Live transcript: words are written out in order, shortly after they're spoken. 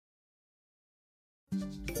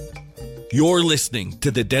You're listening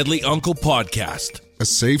to the Deadly Uncle Podcast, a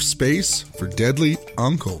safe space for deadly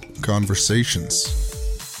uncle conversations.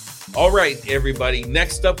 All right, everybody.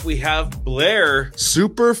 Next up, we have Blair.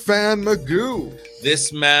 Superfan Magoo.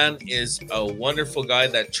 This man is a wonderful guy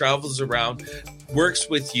that travels around, works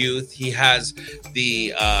with youth. He has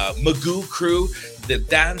the Magoo Crew, the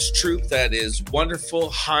dance troupe that is wonderful,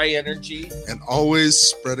 high energy. And always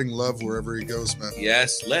spreading love wherever he goes, man.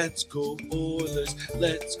 Yes, let's go Oilers,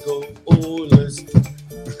 let's go Oilers.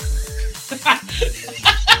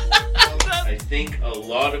 I think a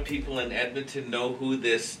lot of people in Edmonton know who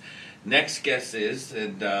this next guest is,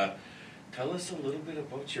 and tell us a little bit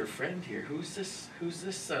about your friend here. Who's this?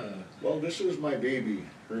 Well, this is my baby.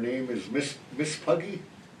 Her name is Miss Puggy.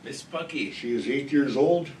 Miss Puggy. She is 8 years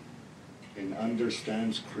old and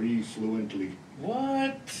understands Cree fluently.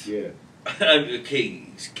 What? Yeah.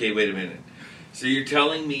 Okay, wait a minute. So you're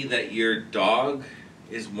telling me that your dog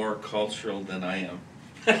is more cultural than I am?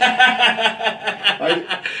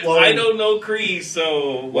 I don't know Cree,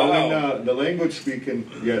 so wow. Well, in the language speaking,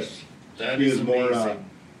 yes, that she is is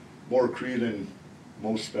more Cree than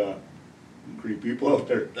most Cree people out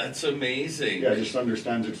there. That's amazing. Yeah, just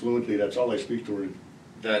understands it fluently. That's all I speak to her.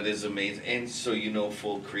 That is amazing, and so you know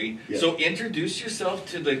full Cree. Yes. So introduce yourself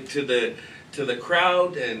to the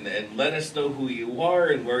crowd and let us know who you are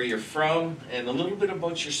and where you're from and a little bit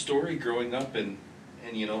about your story growing up and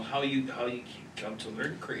you know how you come to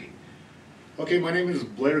learn Cree. Okay, my name is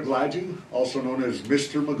Blair Gladue, also known as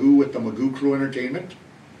Mr. Magoo with the Magoo Crew Entertainment,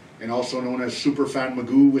 and also known as Superfan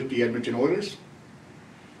Magoo with the Edmonton Oilers.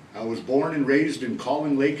 I was born and raised in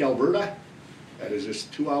Collin Lake, Alberta. That is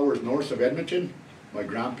just 2 hours north of Edmonton. My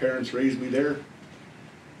grandparents raised me there.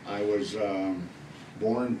 I was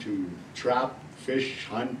born to trap, fish,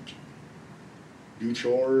 hunt, do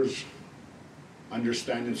chores,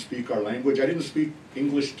 understand and speak our language. I didn't speak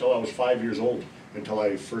English until I was 5 years old, until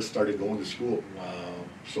I first started going to school. Wow.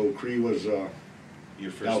 So Cree was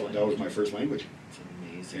your first language? That was my first language. That's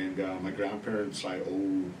amazing. And my grandparents I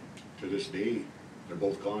owe to this day. They're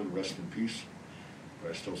both gone, rest in peace.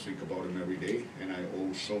 But I still think about them every day, and I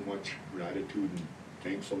owe so much gratitude and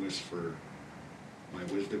thankfulness for my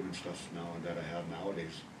wisdom and stuff now that I have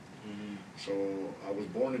nowadays. Mm-hmm. So I was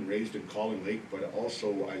born and raised in Collin Lake, but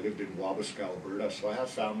also I lived in Wabasca, Alberta, so I have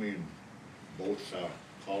family in both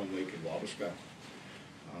Collin Lake and Wabasca.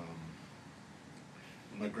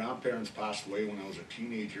 My grandparents passed away when I was a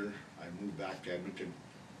teenager. I moved back to Edmonton.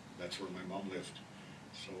 That's where my mom lived.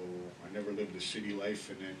 So I never lived the city life,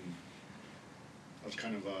 and then I was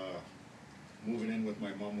kind of moving in with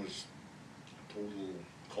my mom was a total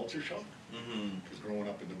culture shock. Because growing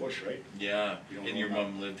up in the bush, right? Yeah. And your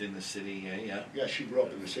mom lived in the city, yeah? Yeah, she grew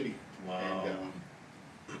up in the city. Wow.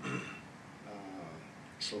 And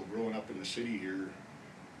so growing up in the city here,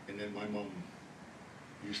 and then my mom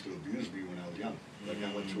used to abuse me when I was young. Like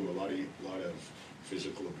I went through a lot of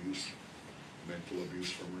physical abuse, mental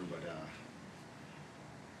abuse from her, but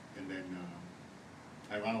and then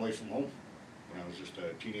I ran away from home. When I was just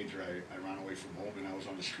a teenager, I ran away from home, and I was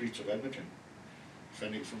on the streets of Edmonton,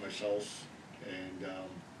 fending for myself, and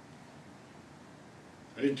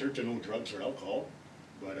I didn't turn to no drugs or alcohol,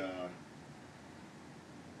 but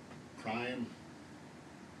crime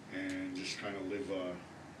and just trying to live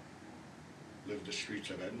the streets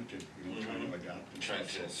of Edmonton, you know, trying to adapt and trying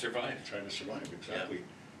to survive. Trying to survive, exactly.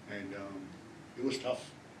 Yeah. And it was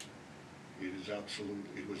tough. It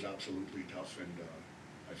was absolutely tough, and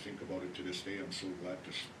I think about it to this day. I'm so glad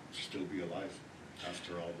to still be alive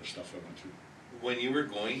after all the stuff I went through. When you were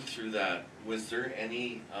going through that, was there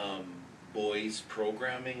any boys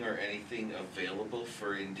programming or anything available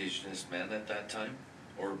for Indigenous men at that time?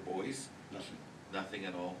 Or boys? Nothing. Nothing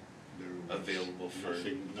at all there available for...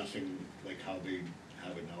 Nothing like how they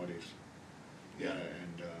have it nowadays. Yeah,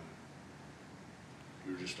 and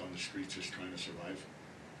we were just on the streets just trying to survive.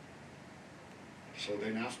 So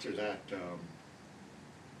then after that,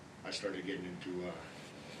 I started getting into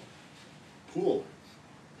pool.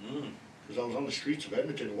 Because I was on the streets of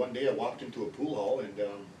Edmonton. One day I walked into a pool hall, and it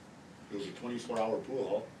was a 24-hour pool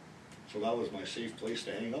hall. So that was my safe place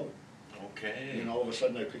to hang out. Okay. And then all of a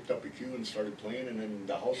sudden I picked up a cue and started playing, and then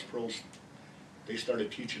the house pros, they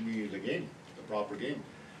started teaching me the game, the proper game.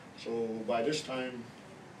 So by this time,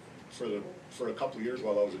 for a couple of years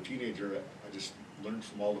while I was a teenager, I just learned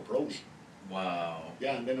from all the pros. Wow.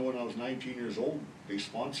 Yeah, and then when I was 19 years old, they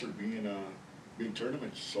sponsored me in big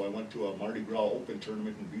tournaments. So I went to a Mardi Gras Open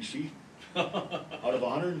tournament in BC. Out of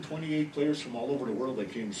 128 players from all over the world, I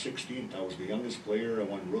came 16th. I was the youngest player. I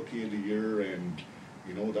won Rookie of the Year, and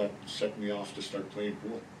you know, that set me off to start playing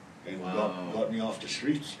pool. and Wow. got me off the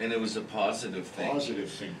streets. And it was a positive thing. Positive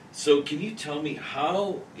thing. So can you tell me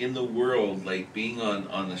how in the world, like being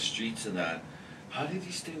on the streets and that, how did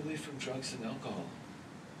you stay away from drugs and alcohol?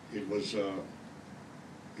 It was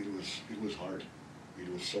hard.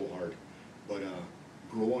 It was so hard. But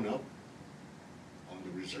growing up on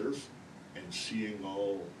the reserve and seeing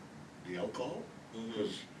all the alcohol,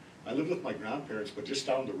 because I lived with my grandparents, but just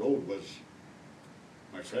down the road was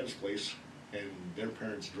my friend's place, and their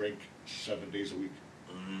parents drank 7 days a week,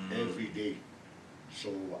 every day.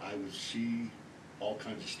 So I would see all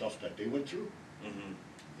kinds of stuff that they went through,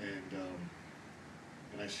 and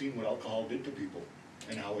I seen what alcohol did to people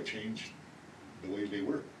and how it changed the way they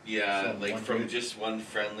were. Yeah, from just one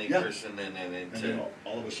friendly person and then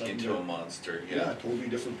all of a sudden into a monster. Yeah, a totally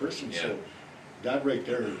different person. Yeah. So that right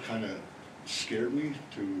there kind of scared me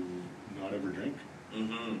to not ever drink.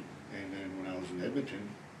 And then when I was in Edmonton,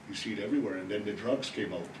 you see it everywhere. And then the drugs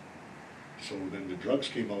came out. So then the drugs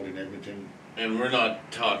came out in Edmonton. And we're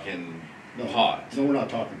not talking pot. No, we're not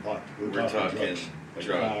talking pot. We're talking drugs. Like drugs.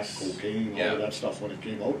 crack, cocaine, all of that stuff when it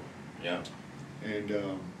came out. Yeah.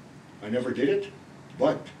 And I never did it,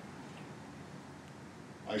 but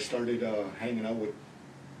I started hanging out with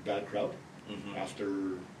that crowd after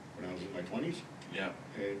when I was in my 20s. Yeah.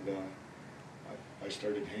 And I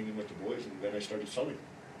started hanging with the boys, and then I started selling.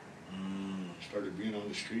 Started being on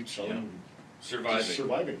the street selling. Surviving. Just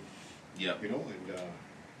surviving. Yeah. You know, and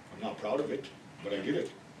I'm not proud of it, but I did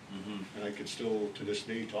it. And I could still, to this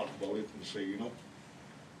day, talk about it and say, you know,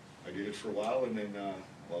 I did it for a while, and then,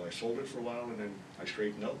 I sold it for a while, and then I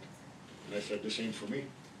straightened out. And I said, this ain't for me.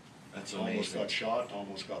 That's amazing. Almost got shot,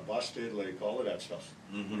 almost got busted, like all of that stuff.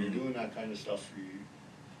 When you're doing that kind of stuff,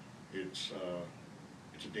 it's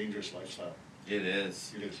a dangerous lifestyle. It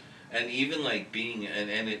is. It is. And even like being,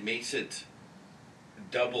 and it makes it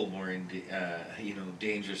double more,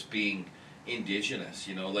 dangerous being Indigenous.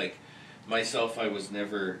 You know, like myself, I was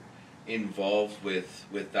never involved with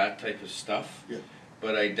that type of stuff. Yeah.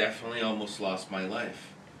 But I definitely almost lost my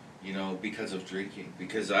life, you know, because of drinking.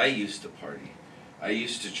 Because I used to party. I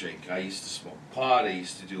used to drink. I used to smoke pot. I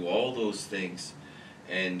used to do all those things.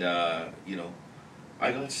 And, I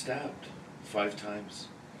got stabbed 5 times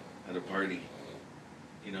at a party.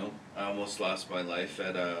 You know, I almost lost my life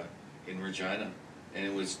in Regina. And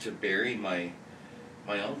it was to bury my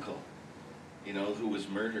uncle, you know, who was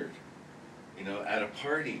murdered, you know, at a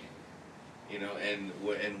party. You know, and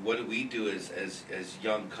what did we do as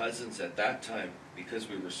young cousins at that time, because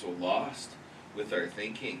we were so lost with our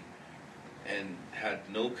thinking and had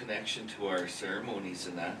no connection to our ceremonies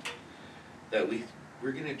and that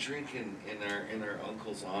we're gonna drink in our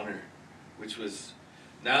uncle's honor, which was,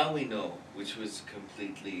 now we know, which was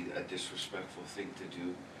completely a disrespectful thing to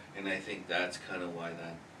do, and I think that's kind of why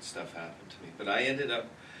that stuff happened to me. But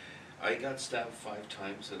I got stabbed 5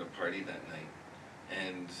 times at a party that night,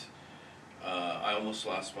 and I almost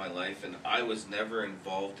lost my life, and I was never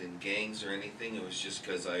involved in gangs or anything. It was just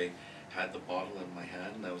because I had the bottle in my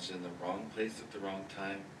hand and I was in the wrong place at the wrong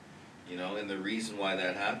time, you know. And the reason why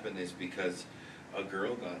that happened is because a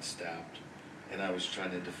girl got stabbed, and I was trying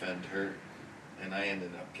to defend her, and I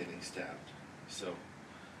ended up getting stabbed. So,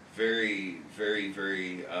 very, very,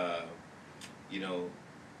 very,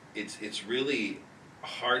 it's really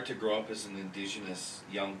hard to grow up as an Indigenous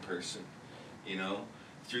young person, you know,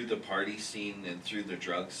 through the party scene and through the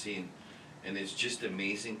drug scene. And it's just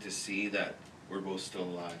amazing to see that we're both still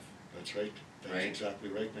alive. That's right. That's exactly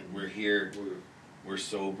right. And we're here, we're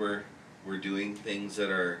sober, we're doing things that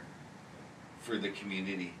are for the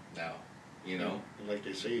community now, you know? And like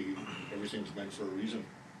they say, everything's meant for a reason.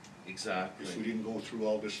 Exactly. If we didn't go through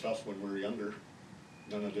all this stuff when we were younger,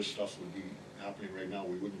 none of this stuff would be happening right now.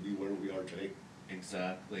 We wouldn't be where we are today.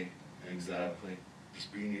 Exactly. And, exactly.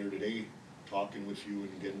 Just being here today, talking with you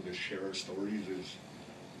and getting to share our stories is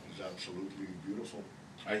absolutely beautiful.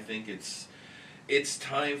 I think it's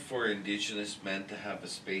time for Indigenous men to have a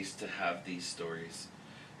space to have these stories,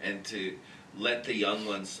 and to let the young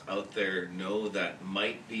ones out there know that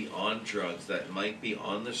might be on drugs, that might be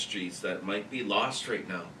on the streets, that might be lost right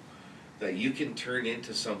now, that you can turn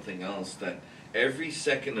into something else, that every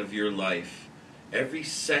second of your life, every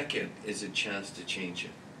second is a chance to change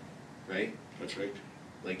it, right? That's right.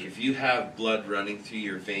 Like if you have blood running through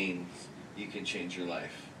your veins, you can change your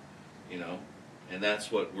life, you know? And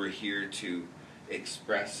that's what we're here to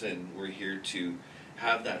express, and we're here to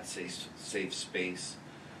have that safe space.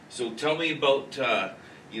 So tell me about, how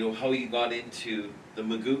you got into the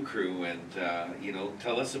Magoo Crew, and,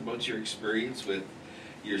 tell us about your experience with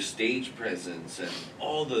your stage presence and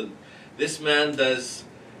this man does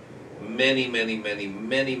many, many, many,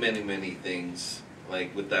 many, many, many things.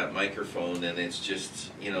 like with that microphone, and it's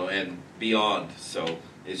just, you know, and beyond. So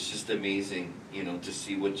it's just amazing, you know, to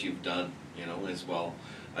see what you've done, you know, as well.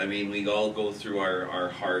 I mean, we all go through our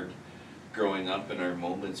hard growing up and our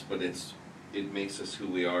moments, but it makes us who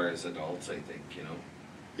we are as adults, I think, you know.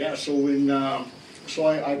 Yeah, so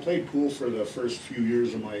I played pool for the first few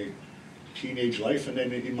years of my teenage life, and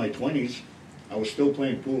then in my 20s, I was still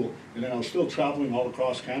playing pool, and then I was still traveling all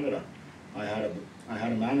across Canada. I had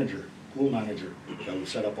a manager, pool manager, that would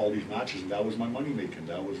set up all these matches, and that was my money making.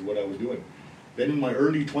 That was what I was doing. Then in my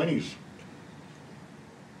early 20s,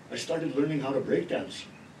 I started learning how to breakdance.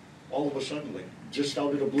 All of a sudden, like just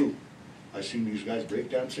out of the blue, I seen these guys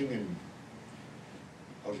breakdancing, and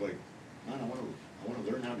I was like, man, I want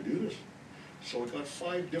to learn how to do this. So I got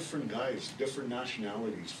 5 different guys, different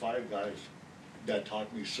nationalities, 5 guys that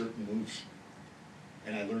taught me certain moves.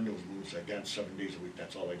 And I learned those moves. I danced 7 days a week.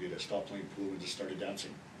 That's all I did. I stopped playing pool and just started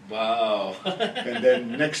dancing. Wow. And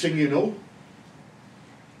then next thing you know,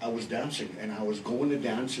 I was dancing, and I was going to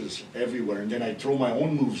dances everywhere. And then I'd throw my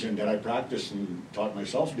own moves in that I practiced and taught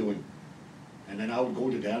myself doing. And then I would go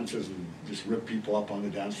to dances and just rip people up on the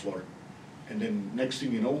dance floor. And then next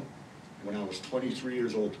thing you know, when I was 23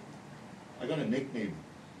 years old, I got a nickname.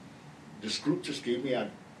 This group just gave me at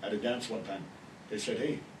a dance one time. They said,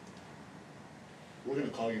 hey, we're going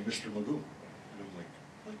to call you Mr. Magoo. And I'm like,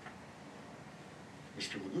 what?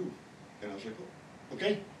 Mr. Magoo? And I was like, oh,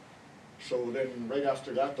 okay. So then right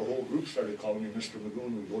after that, the whole group started calling me Mr. Magoo,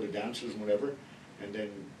 and we'd go to dances and whatever. And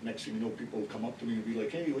then next thing you know, people would come up to me and be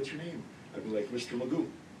like, hey, what's your name? I'd be like, Mr. Magoo.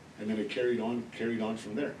 And then it carried on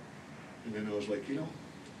from there. And then I was like, you know,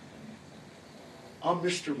 I'm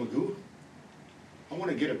Mr. Magoo. I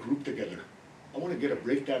want to get a group together. I want to get a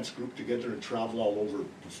breakdance group together and travel all over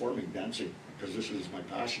performing, dancing, because this is my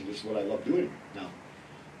passion. This is what I love doing now.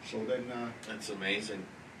 So then That's amazing.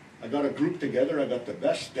 I got a group together. I got the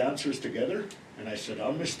best dancers together, and I said,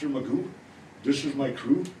 I'm Mr. Magoo. This is my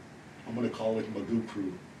crew. I'm going to call it Magoo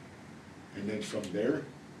Crew. And then from there,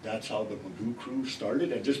 that's how the Magoo Crew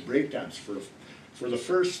started, and just breakdance. For the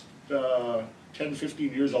first 10,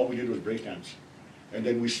 15 years, all we did was breakdance. And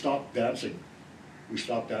then we stopped dancing.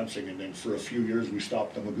 And then for a few years, we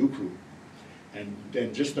stopped the Magoo Crew. And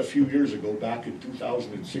then just a few years ago, back in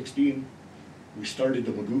 2016, we started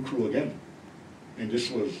the Magoo Crew again. And this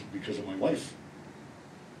was because of my wife.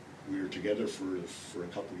 We were together for a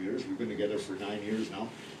couple of years. We've been together for 9 years now.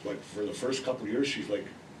 But for the first couple of years, she's like,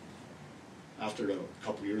 after the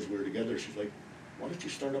couple of years we were together, she's like, why don't you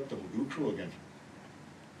start up the Magoo Crew again?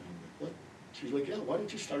 And I'm like, what? She's like, yeah, why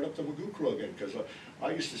don't you start up the Magoo Crew again? Because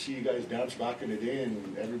I used to see you guys dance back in the day,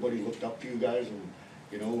 and everybody looked up to you guys, and,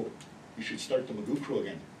 you know, you should start the Magoo Crew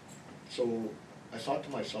again. So I thought to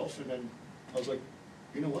myself, and then I was like,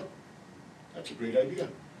 you know what? That's a great idea.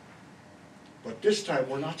 But this time,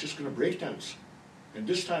 we're not just going to break dance. And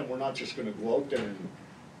this time, we're not just going to go out there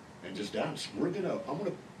and just dance. I'm going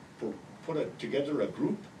to put together a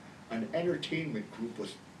group, an entertainment group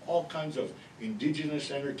with all kinds of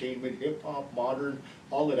Indigenous entertainment, hip-hop, modern,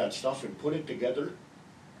 all of that stuff, and put it together.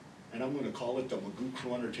 And I'm going to call it the Magoo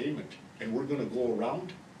Crew Entertainment. And we're going to go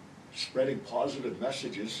around spreading positive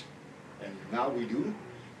messages. And now we do.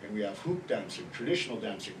 And we have hoop dancing, traditional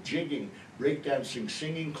dancing, jigging, break dancing,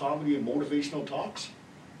 singing, comedy, and motivational talks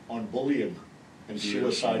on bullying and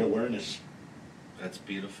suicide awareness. That's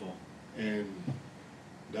beautiful. And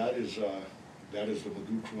that is the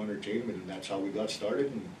Magoo Crew Entertainment, and that's how we got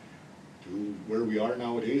started, and to where we are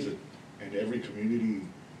nowadays. And every community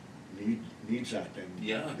needs that. And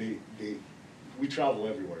yeah, we travel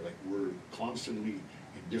everywhere. Like, we're constantly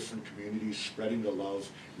in different communities, spreading the love,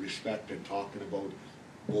 respect, and talking about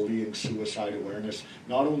bullying, suicide awareness.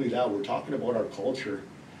 Not only that, we're talking about our culture,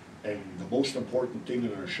 and the most important thing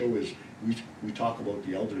in our show is we talk about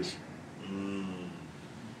the elders.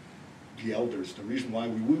 The elders. The reason why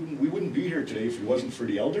we wouldn't be here today if it wasn't for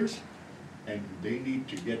the elders, and they need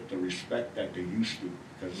to get the respect that they used to,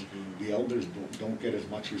 because the elders don't get as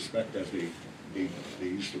much respect as they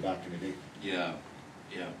used to back in the day. Yeah.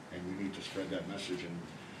 And we need to spread that message. And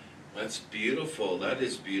that's beautiful. That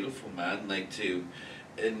is beautiful, man. Like,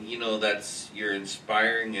 and you know, you're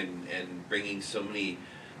inspiring and bringing so many,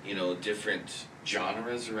 you know, different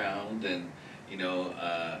genres around, and you know,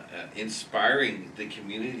 inspiring the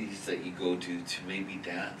communities that you go to maybe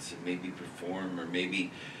dance and maybe perform, or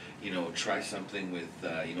maybe, you know, try something with,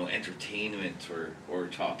 you know, entertainment, or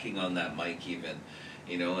talking on that mic even,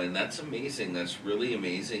 you know, and that's amazing. That's really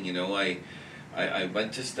amazing. You know, I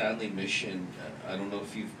went to Stanley Mission. I don't know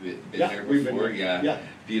if you've been there before. Yeah.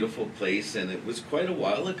 Beautiful place, and it was quite a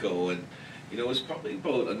while ago, and You know, it was probably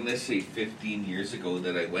about, I'm going to say 15 years ago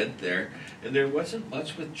that I went there, and there wasn't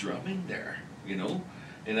much with drumming there, you know?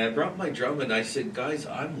 And I brought my drum and I said, guys,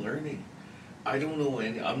 I'm learning. I don't know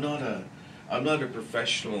I'm not a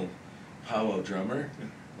professional powwow drummer.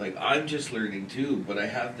 Like, I'm just learning too, but I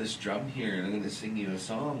have this drum here and I'm going to sing you a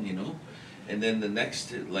song, you know? And then the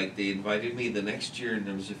next, like, they invited me the next year and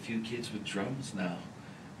there was a few kids with drums now,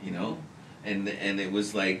 you know? And it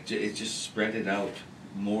was like, it just spread it out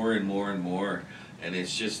more and more and more. And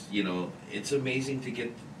it's just, you know, it's amazing to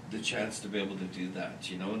get the chance to be able to do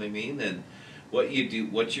that, you know what I mean? And what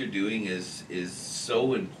you're doing is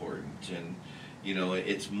so important. And, you know,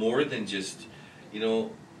 it's more than just, you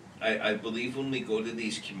know, I believe when we go to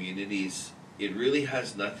these communities, it really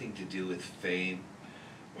has nothing to do with fame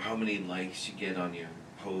or how many likes you get on your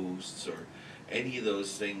posts or any of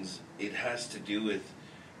those things. It has to do with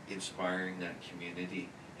inspiring that community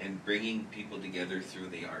and bringing people together through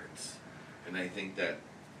the arts. And I think that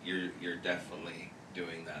you're definitely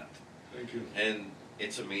doing that. Thank you. And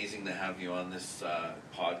it's amazing to have you on this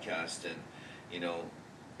podcast. And, you know,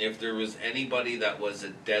 if there was anybody that was a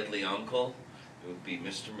deadly uncle, it would be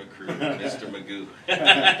Mr. McCrew, Mr. Magoo.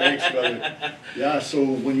 Thanks, brother. Yeah, so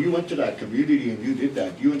when you went to that community and you did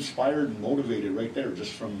that, you inspired and motivated right there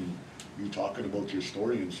just from you talking about your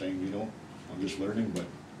story and saying, you know, I'm just learning, but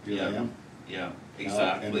here I am. Yeah,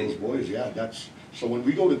 exactly. And those boys, so when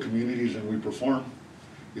we go to communities and we perform,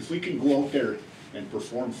 if we can go out there and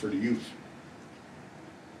perform for the youth,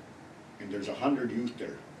 and there's 100 youth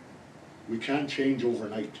there, we can't change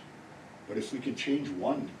overnight, but if we can change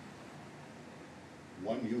one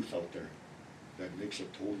youth out there, that makes a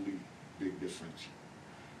totally big difference.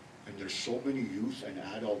 And there's so many youth and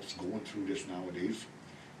adults going through this nowadays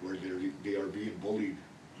where they are being bullied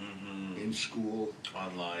in school,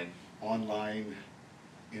 online,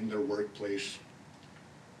 in their workplace,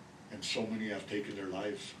 and so many have taken their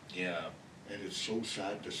lives. Yeah. And it's so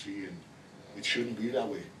sad to see, and it shouldn't be that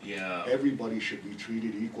way. Yeah. Everybody should be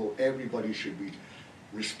treated equal. Everybody should be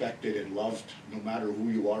respected and loved, no matter who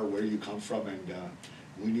you are, where you come from. And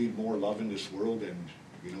we need more love in this world. And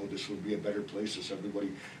you know, this would be a better place if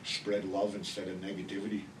everybody spread love instead of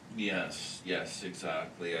negativity. Yes,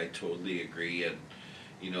 exactly. I totally agree. And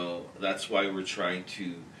you know, that's why we're trying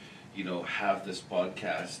to, you know, have this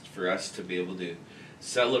podcast for us to be able to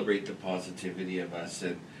celebrate the positivity of us.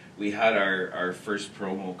 And we had our first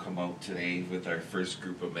promo come out today with our first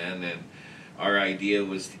group of men, and our idea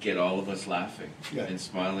was to get all of us laughing and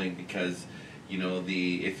smiling, because, you know,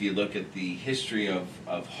 if you look at the history of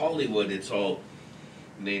Hollywood, it's all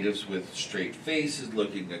natives with straight faces,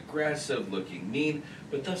 looking aggressive, looking mean,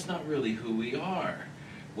 but that's not really who we are.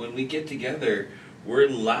 When we get together, we're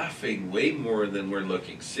laughing way more than we're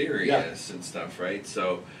looking serious and stuff, right?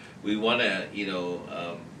 So we want to, you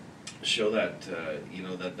know, show that, you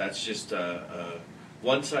know, that's just a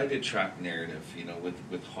one-sided track narrative, you know,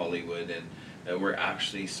 with Hollywood, and that we're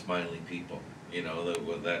actually smiling people, you know,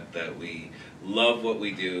 that we love what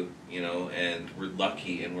we do, you know, and we're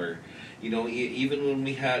lucky, and we're, you know, even when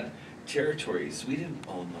we had territories, we didn't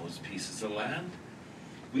own those pieces of land.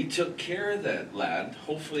 We took care of that land.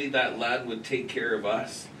 Hopefully that land would take care of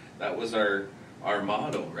us. That was our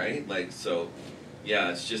motto, right? Like, so,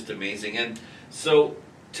 yeah, it's just amazing. And so,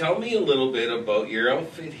 tell me a little bit about your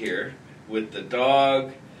outfit here with the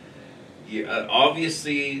dog.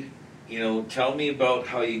 Obviously, you know, tell me about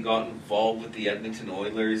how you got involved with the Edmonton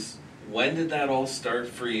Oilers. When did that all start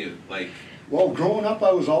for you? Like, well, growing up,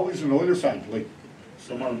 I was always an Oilers fan. Like,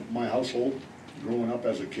 from my household, growing up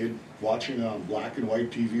as a kid, watching black and white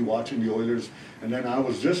TV, watching the Oilers, and then I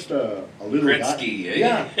was just a little Gretzky, guy. eh?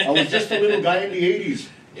 Yeah, I was just a little guy in the 80s.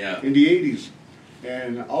 Yeah. In the 80s.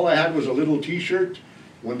 And all I had was a little T-shirt.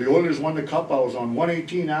 When the Oilers won the Cup, I was on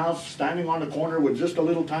 118 Ave, standing on the corner with just a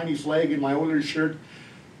little tiny flag in my Oilers shirt.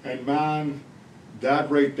 And man, that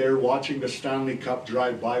right there, watching the Stanley Cup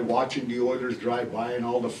drive by, watching the Oilers drive by, and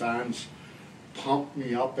all the fans pumped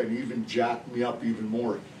me up and even jacked me up even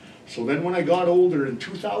more. So then when I got older in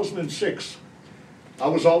 2006, I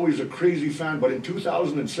was always a crazy fan, but in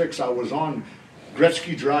 2006 I was on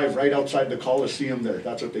Gretzky Drive right outside the Coliseum there.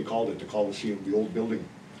 That's what they called it, the Coliseum, the old building.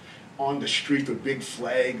 On the street with big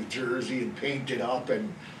flag, jersey, and painted up,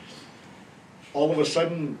 and all of a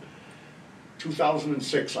sudden,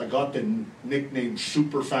 2006, I got the nickname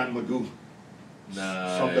Superfan Magoo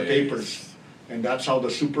from the papers. And that's how the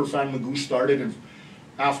Superfan Magoo started. And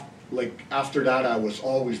after that, I was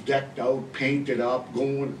always decked out, painted up,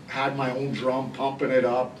 had my own drum, pumping it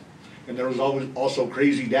up. And there was always also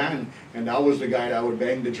Crazy Dan, and that was the guy that would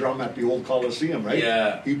bang the drum at the old Coliseum, right?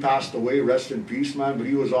 Yeah. He passed away, rest in peace, man, but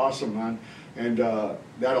he was awesome, man. And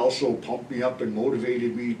that also pumped me up and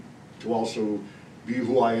motivated me to also be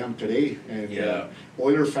who I am today. And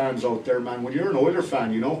Oiler fans out there, man, when you're an Oiler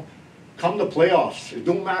fan, you know, come to playoffs. It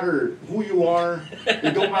don't matter who you are.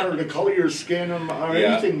 It don't matter the color of your skin or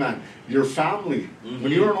anything, man. You're family.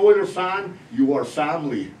 When you're an Oiler fan, you are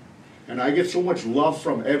family. And I get so much love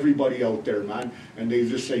from everybody out there, man. And they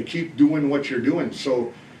just say, keep doing what you're doing.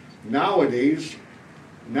 So nowadays,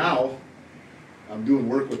 now, I'm doing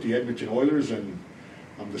work with the Edmonton Oilers, and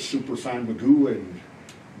I'm the super fan Magoo, and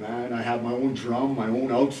man, I have my own drum, my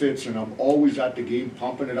own outfits, and I'm always at the game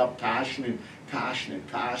pumping it up, passionate,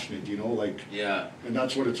 you know, like, and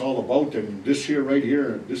that's what it's all about. And this here, right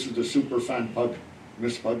here, this is the super fan pug,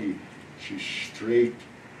 Miss Puggy. She's straight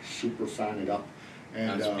super fan it up.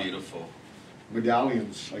 And, that's beautiful.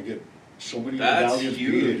 Medallions, I get so many That's medallions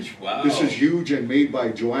huge. beaded. Wow. This is huge and made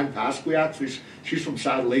by Joanne Pasquiak. She's from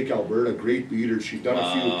Saddle Lake, Alberta, great beater. She's done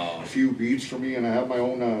a few beads for me, and I have my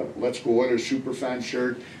own Let's Go Oilers super fan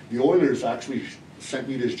shirt. The Oilers actually sent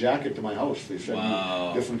me this jacket to my house. They sent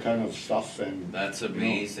me different kind of stuff, and that's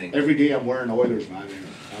amazing. You know, every day I'm wearing Oilers, man.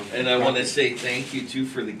 And I want to say thank you too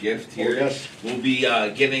for the gift here. Oh, yes. We'll be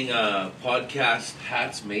getting podcast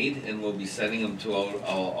hats made, and we'll be sending them to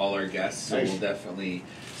all our guests. So we'll definitely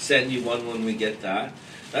send you one when we get that.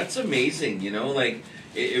 That's amazing. You know, like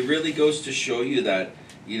it really goes to show you that,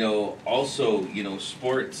 you know, also, you know,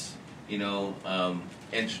 sports, you know,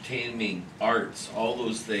 entertainment, arts, all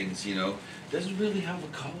those things, you know, doesn't really have a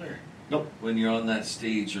color. Nope. When you're on that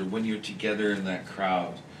stage or when you're together in that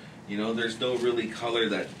crowd, you know, there's no really color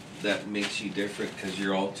that makes you different, because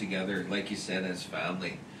you're all together, like you said, as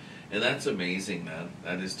family. And that's amazing, man.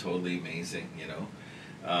 That is totally amazing, you know.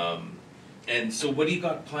 And so what do you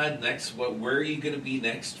got planned next? Where are you going to be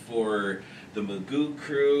next for the Magoo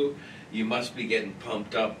Crew? You must be getting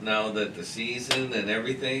pumped up now that the season and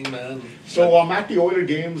everything, man. So I'm at the Oiler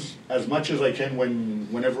games as much as I can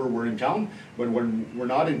whenever we're in town. But when we're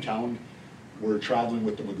not in town, we're traveling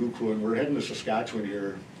with the Magoo Crew, and we're heading to Saskatchewan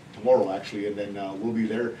here tomorrow, actually, and then we'll be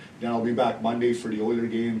there. Then I'll be back Monday for the Oiler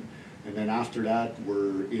game, and then after that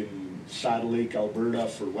we're in Saddle Lake, Alberta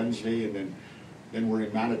for Wednesday, and then we're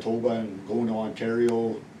in Manitoba and going to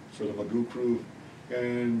Ontario for the Magoo Crew.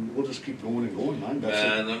 And we'll just keep going and going,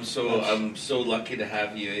 man. I'm so lucky to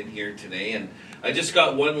have you in here today. And I just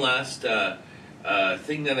got one last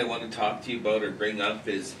thing that I want to talk to you about or bring up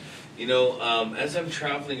is, you know, as I'm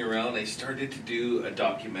traveling around, I started to do a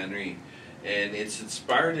documentary, and it's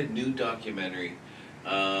inspired a new documentary,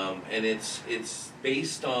 and it's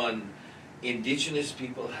based on Indigenous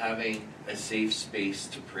people having a safe space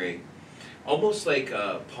to pray, almost like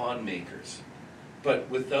pond makers, but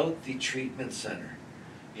without the treatment center.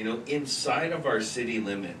 You know, inside of our city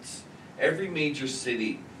limits, every major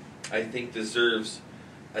city, I think, deserves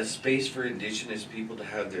a space for Indigenous people to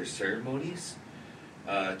have their ceremonies,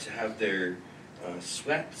 to have their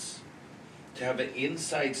sweats, to have an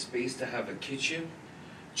inside space, to have a kitchen,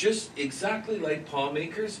 just exactly like palm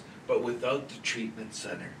makers, but without the treatment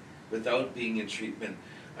center, without being in treatment.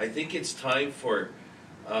 I think it's time for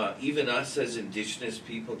even us as Indigenous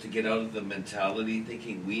people to get out of the mentality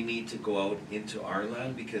thinking we need to go out into our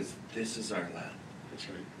land, because this is our land. That's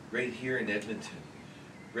right. Right here in Edmonton,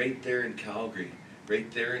 right there in Calgary, right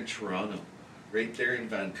there in Toronto, right there in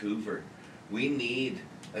Vancouver. We need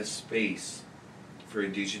a space for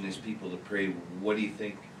Indigenous people to pray. What do you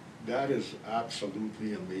think? That is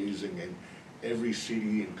absolutely amazing, and every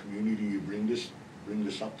city and community you bring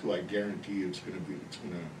this up to, I guarantee you it's gonna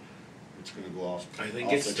go off. I think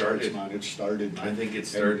off it the started. Charts, man. It started. Man. I think it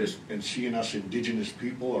started. And seeing us Indigenous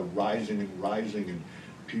people are rising, and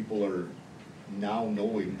people are now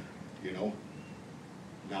knowing, you know,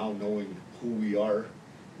 who we are,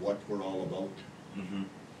 what we're all about,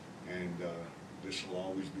 and this will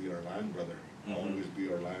always be our land, brother. Always be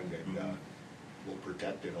our land, and we'll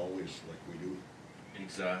protect it always, like we do.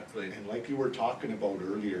 Exactly. And like you were talking about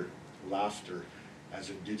earlier, laughter. As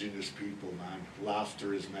Indigenous people, man,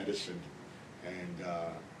 laughter is medicine. And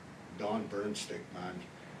Don Burnstick, man,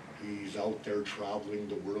 he's out there traveling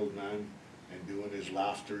the world, man, and doing his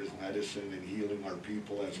laughter as medicine and healing our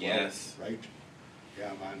people as well. Yes. Right?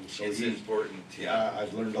 Yeah, man. So it's important, yeah.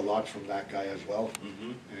 I've learned a lot from that guy as well.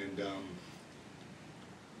 And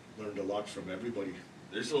learned a lot from everybody.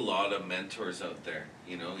 There's a lot of mentors out there,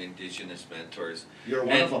 you know, Indigenous mentors. You're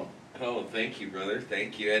one of them. Oh, thank you, brother.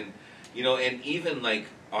 Thank you. And you know, and even like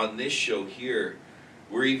on this show here,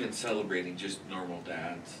 we're even celebrating just normal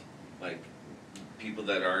dads, like people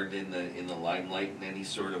that aren't in the limelight in any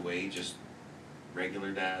sort of way, just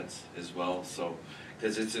regular dads as well. So,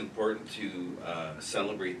 because it's important to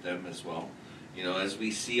celebrate them as well. You know, as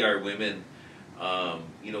we see our women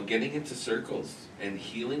getting into circles and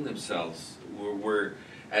healing themselves. We're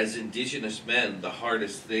as Indigenous men, the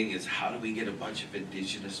hardest thing is how do we get a bunch of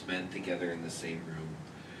Indigenous men together in the same room?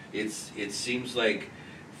 It seems like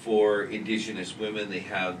for Indigenous women, they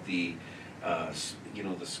have the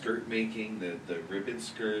skirt making, the ribbon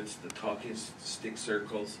skirts, the talking stick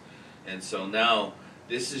circles, and so now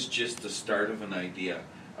this is just the start of an idea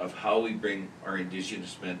of how we bring our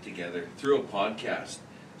Indigenous men together through a podcast,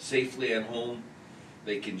 safely at home.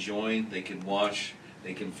 They can join, they can watch,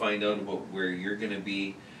 they can find out about where you're going to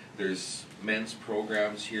be. There's men's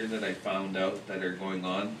programs here that I found out that are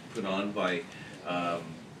put on by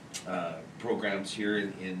programs here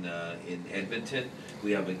in Edmonton.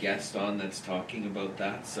 We have a guest on that's talking about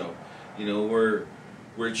that. So,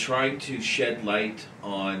 we're trying to shed light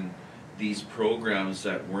on these programs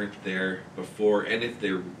that weren't there before, and if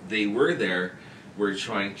they were there, we're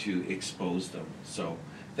trying to expose them. So,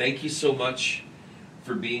 thank you so much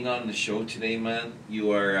for being on the show today, man.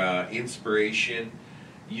 You are inspiration.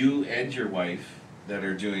 You and your wife that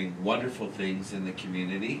are doing wonderful things in the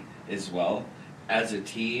community as well as a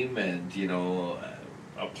team, and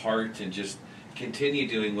apart, and just continue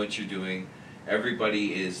doing what you're doing.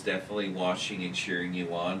 Everybody is definitely watching and cheering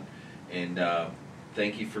you on, and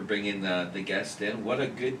thank you for bringing the guest in. What a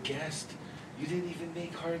good guest. You didn't even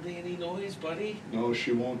make hardly any noise, buddy. No,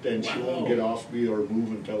 she won't, and she won't get off me or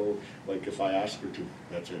move until, if I ask her to.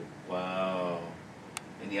 That's it. Wow.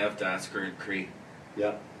 And you have to ask her in Cree.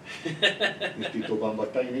 Yeah. Mistito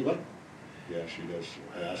Bambatay, ba? Yeah, she does.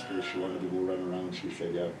 I asked her if she wanted to go run around. She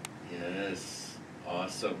said, yeah. Yes.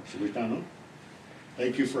 Awesome. No?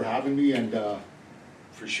 Thank you for having me, and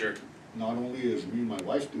for sure. Not only is me and my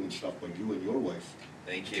wife doing stuff, but you and your wife.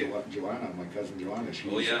 Thank you. Joanna, my cousin Joanna,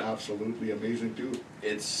 she's absolutely amazing too.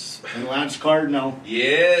 And Lance Cardinal.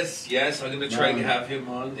 Yes, I'm going to try to have him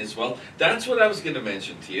on as well. That's what I was going to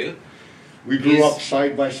mention to you. We grew up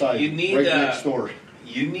side by side, right next door.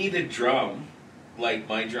 You need a drum, like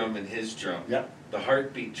my drum and his drum. Yeah. The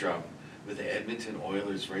heartbeat drum with the Edmonton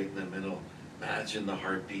Oilers right in the middle. Imagine the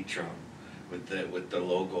heartbeat drum with the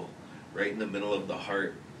logo right in the middle of the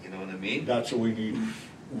heart. You know what I mean? That's what we need.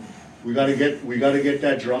 We gotta get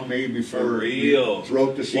that drum made before for real.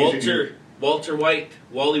 Throughout the season. Walter White,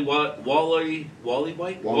 Wally White. Wally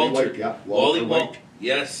White, yeah. Wally White.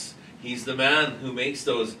 Yes, he's the man who makes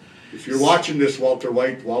those. If you're watching this, Walter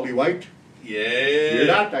White, Wally White. Yeah. Hear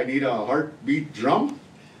that? I need a heartbeat drum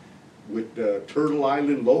with the Turtle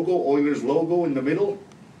Island logo, Oilers logo in the middle.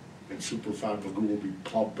 And Superfan Magoo will be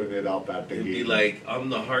pumping it up at the game. It'd be like, I'm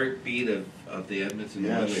the heartbeat of the Edmonton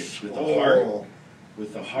Oilers with the heart.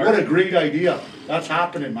 With the heart. What a great idea. That's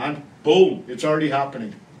happening, man. Boom. It's already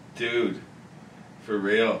happening. Dude, for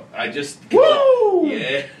real. Woo!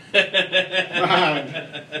 Yeah.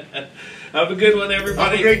 Man. Have a good one, everybody.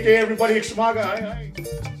 Have a great day, everybody.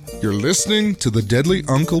 Ixmaga. You're listening to the Deadly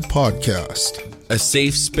Uncle Podcast, a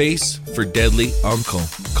safe space for deadly uncle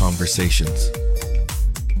conversations.